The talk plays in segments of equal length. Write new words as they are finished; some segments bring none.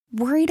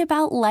Worried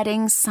about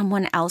letting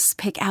someone else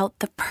pick out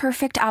the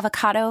perfect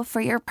avocado for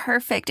your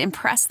perfect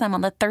impress them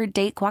on the third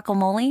date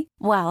guacamole?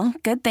 Well,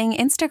 good thing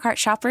Instacart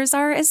shoppers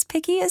are as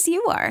picky as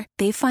you are.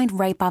 They find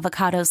ripe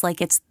avocados like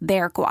it's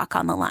their guac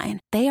on the line.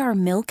 They are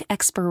milk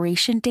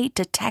expiration date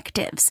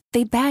detectives.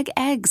 They bag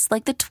eggs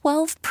like the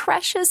 12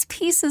 precious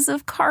pieces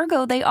of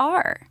cargo they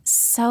are.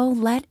 So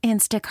let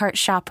Instacart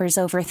shoppers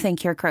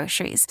overthink your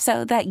groceries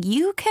so that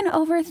you can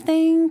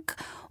overthink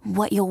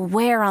what you'll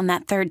wear on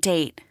that third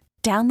date.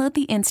 Download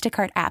the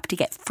Instacart app to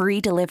get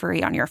free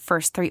delivery on your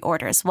first 3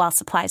 orders while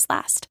supplies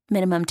last.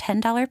 Minimum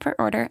 $10 per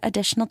order.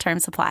 Additional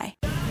terms apply.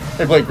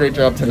 Hey, Blake, great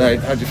job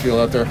tonight. How'd you feel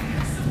out there?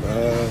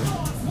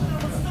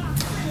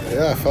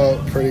 Yeah, I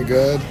felt pretty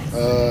good.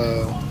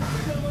 I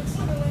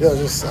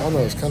don't know,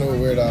 it's kind of a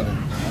weird outing.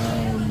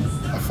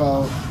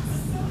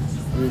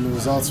 The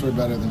results were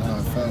better than how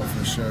I felt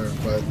for sure,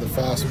 but the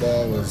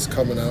fastball was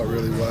coming out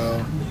really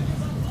well.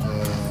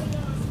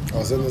 I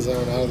was in the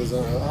zone, out of the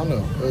zone. I don't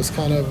know. It was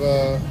kind of,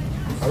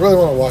 I really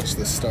want to watch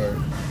this start.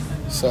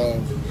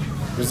 So,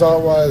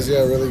 result-wise, yeah,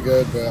 really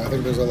good, but I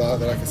think there's a lot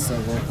that I can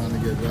still work on to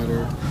get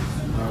better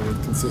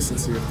with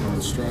consistency of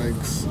throwing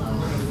strikes.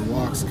 The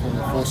walks kind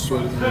of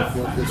frustrated me with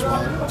 4-pitch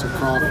walk to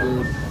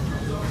Crawford.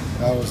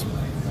 That was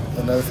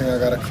another thing I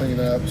got to clean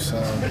up. So,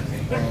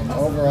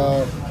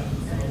 overall,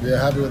 yeah,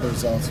 happy with the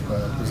results,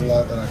 but there's a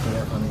lot that I can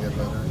work on to get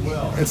better.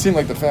 It seemed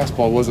like the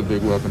fastball was a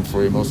big weapon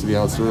for you. Most of the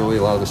outs early,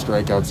 a lot of the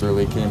strikeouts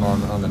early came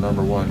on the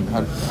number one.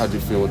 How'd you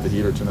feel with the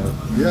heater tonight?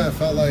 Yeah, I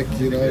felt like,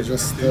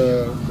 just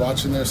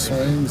watching their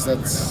swings, I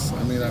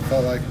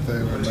felt like they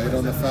were late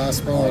on the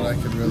fastball, and I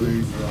could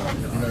really,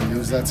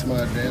 use that to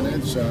my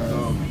advantage.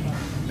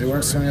 They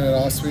weren't swinging at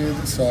off speed,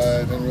 so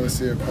I didn't really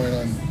see a point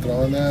on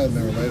throwing that, and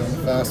they were late on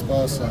the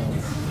fastball, so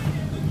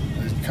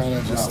it kind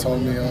of just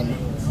told me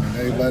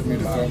they led me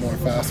to throw more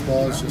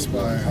fastballs just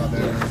by how they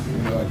were,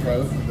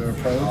 their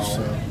approach.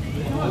 So,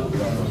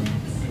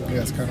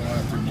 it's kind of why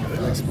I threw more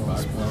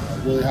fastballs.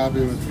 But really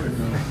happy with,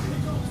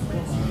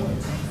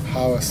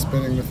 how I was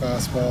spinning the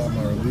fastball,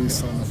 my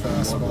release on the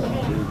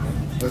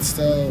fastball. But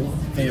still,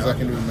 things I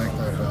can do to make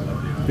that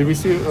better. Did we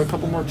see a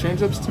couple more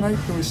changeups tonight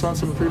than we saw in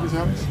some previous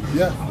outings?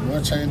 Yeah, more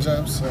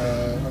changeups.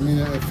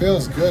 It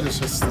feels good. It's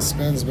just the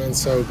spin's been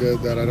so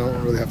good that I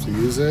don't really have to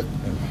use it.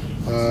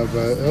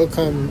 But it'll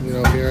come,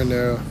 here and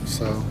there,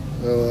 so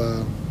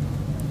it'll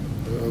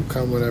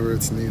come whenever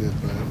it's needed.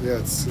 But yeah,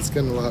 it's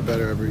getting a lot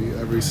better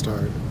every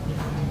start.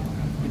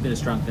 You've been a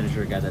strong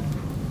finisher, a guy that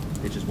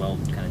pitches well,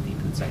 kind of deep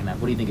in the second half.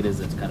 What do you think it is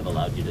that's kind of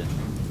allowed you to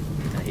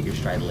kind of hit your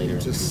stride later?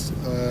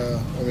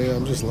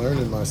 I'm just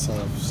learning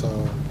myself. So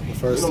the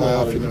first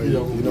half, you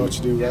know what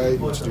you do right,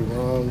 what you do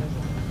wrong.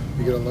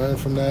 You got to learn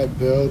from that,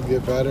 build,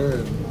 get better,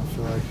 and I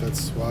feel like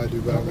that's why I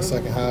do better in the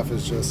second half.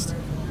 Is just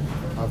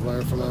I've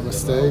learned from my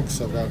mistakes,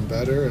 I've gotten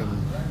better, and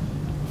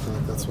I feel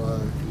like that's why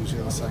usually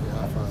in the second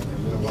half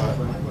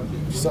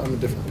I'm a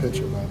different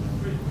pitcher by now.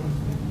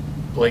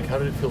 Blake, how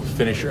did it feel to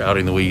finish your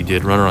outing the way you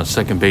did? Runner on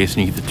second base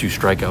and you get the 2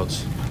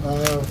 strikeouts.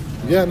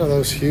 That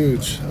was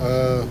huge.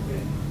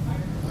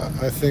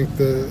 I think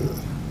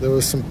there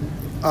was some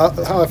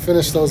how I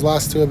finished those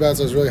last 2 at-bats.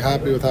 I was really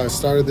happy with how I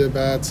started the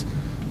at-bats,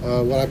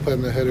 what I put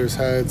in the hitters'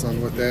 heads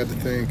on what they had to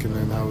think, and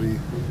then how we,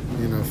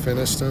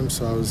 finished them.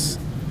 So I was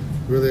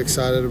really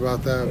excited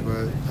about that,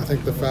 but I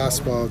think the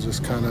fastball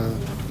just kind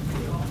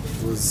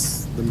of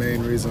was the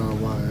main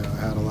reason why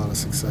I had a lot of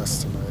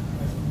success tonight.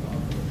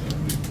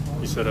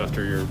 You said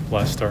after your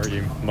last start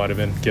you might have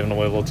been giving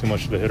away a little too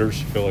much to the hitters.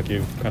 You feel like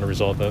you kind of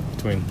resolved that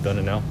between then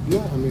and now?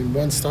 Yeah,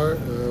 one start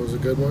was a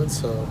good one,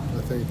 so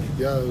I think,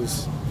 it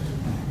was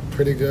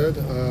pretty good.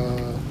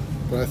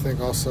 But I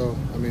think also,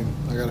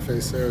 I got to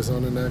face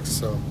Arizona next,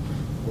 so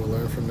we'll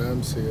learn from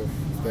them, see if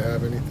they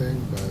have anything.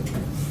 But,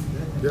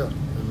 yeah,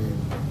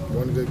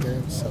 one good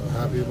game, so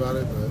happy about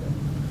it, but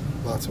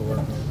lots of work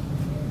on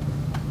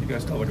it. You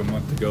guys got like a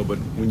month to go, but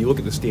when you look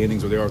at the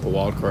standings where they are with the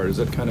wild card, is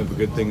that kind of a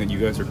good thing that you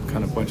guys are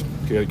kind of bunched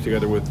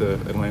together with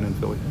Atlanta and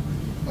Philly?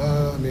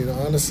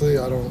 Honestly,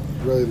 I don't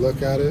really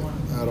look at it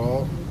at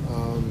all.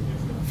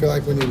 I feel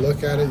like when you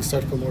look at it, you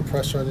start to put more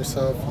pressure on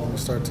yourself, and you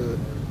start to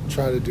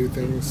try to do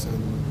things,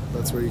 and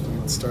that's where you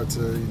can start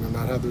to,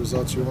 not have the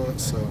results you want.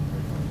 So,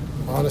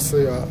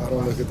 honestly, I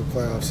don't look at the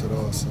playoffs at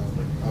all, so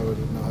I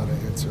wouldn't know how to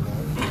answer that.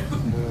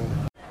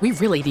 We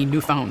really need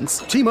new phones.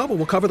 T-Mobile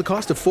will cover the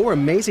cost of 4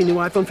 amazing new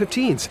iPhone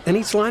 15s, and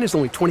each line is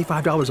only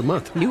 $25 a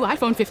month. New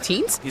iPhone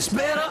 15s? It's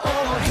better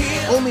over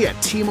here. Only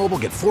at T-Mobile,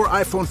 get 4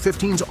 iPhone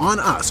 15s on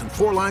us and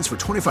 4 lines for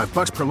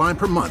 $25 per line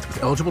per month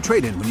with eligible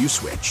trade-in when you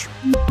switch.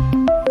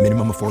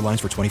 Minimum of 4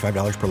 lines for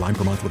 $25 per line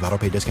per month with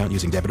autopay discount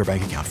using debit or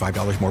bank account.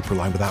 $5 more per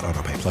line without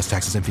autopay, plus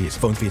taxes and fees.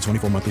 Phone fee at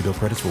 24 monthly bill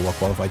credits for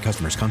well-qualified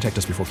customers. Contact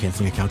us before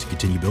canceling account to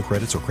continue bill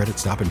credits or credit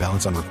stop and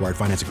balance on required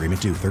finance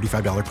agreement due.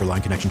 $35 per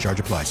line connection charge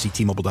applies. See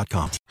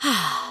T-Mobile.com.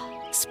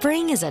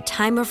 Spring is a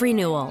time of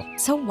renewal,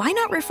 so why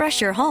not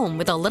refresh your home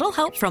with a little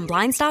help from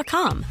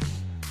Blinds.com?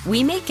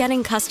 We make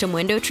getting custom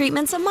window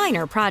treatments a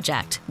minor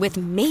project with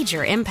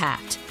major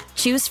impact.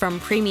 Choose from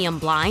premium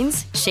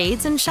blinds,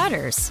 shades, and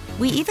shutters.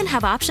 We even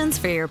have options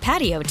for your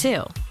patio,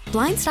 too.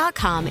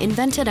 Blinds.com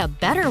invented a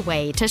better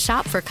way to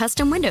shop for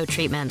custom window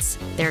treatments.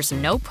 There's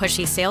no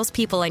pushy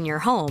salespeople in your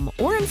home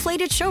or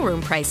inflated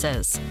showroom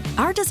prices.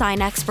 Our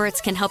design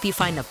experts can help you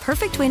find the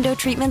perfect window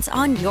treatments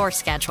on your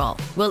schedule.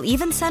 We'll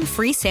even send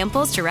free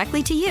samples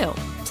directly to you.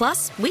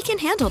 Plus, we can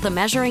handle the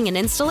measuring and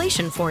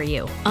installation for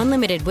you.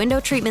 Unlimited window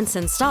treatments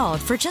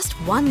installed for just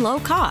one low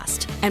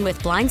cost. And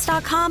with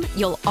Blinds.com,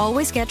 you'll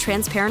always get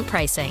transparent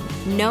pricing.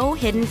 No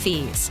hidden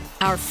fees.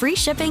 Our free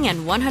shipping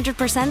and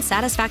 100%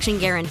 satisfaction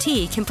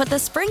guarantee can put the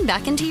spring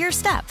back into your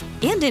step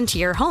and into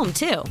your home,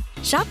 too.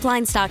 Shop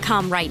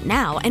Blinds.com right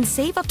now and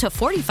save up to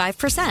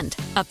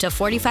 45%. Up to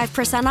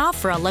 45% off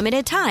for a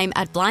limited time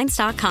at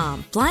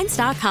Blinds.com.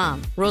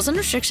 Blinds.com. Rules and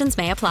restrictions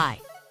may apply.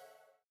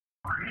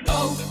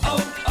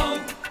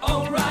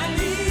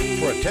 O'Reilly.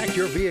 Protect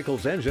your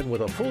vehicle's engine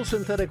with a full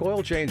synthetic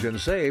oil change and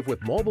save with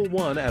Mobil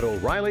 1 at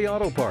O'Reilly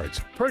Auto Parts.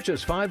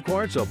 Purchase 5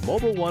 quarts of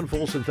Mobil 1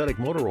 full synthetic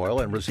motor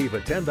oil and receive a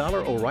 $10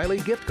 O'Reilly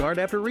gift card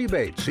after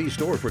rebate. See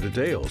store for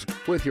details.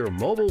 With your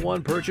Mobil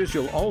 1 purchase,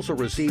 you'll also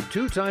receive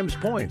 2 times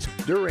points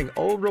during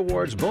O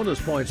Rewards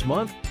Bonus Points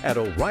Month at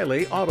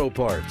O'Reilly Auto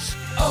Parts.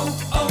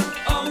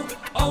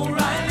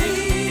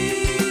 O'Reilly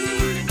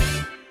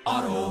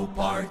Auto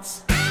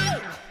Parts.